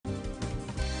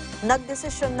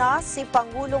Nagdesisyon na si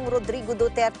Pangulong Rodrigo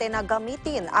Duterte na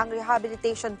gamitin ang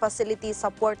rehabilitation facility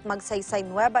sa Fort Magsaysay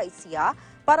Nueva Ecija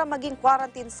para maging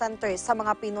quarantine center sa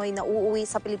mga Pinoy na uuwi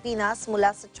sa Pilipinas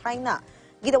mula sa China.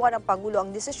 Ginawa ng Pangulo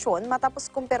ang desisyon matapos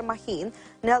kumpirmahin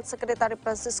ni Health Secretary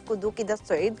Francisco Duque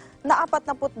III na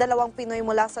 42 Pinoy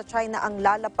mula sa China ang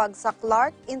lalapag sa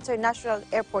Clark International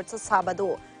Airport sa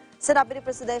Sabado. Sinabi ni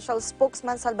Presidential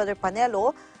Spokesman Salvador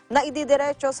Panelo na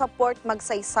ididiretso sa Fort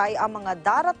Magsaysay ang mga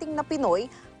darating na Pinoy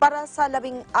para sa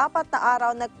 14 na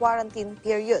araw na quarantine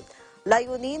period.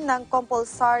 Layunin ng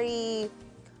compulsory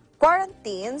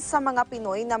quarantine sa mga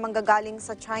Pinoy na manggagaling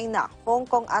sa China, Hong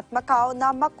Kong at Macau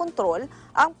na makontrol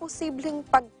ang posibleng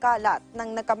pagkalat ng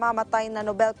nakamamatay na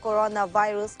novel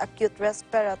coronavirus acute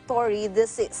respiratory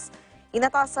disease.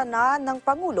 Inatasan na ng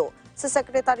Pangulo sa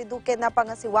Secretary Duque na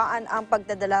pangasiwaan ang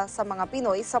pagdadala sa mga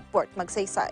Pinoy sa Fort Magsaysay.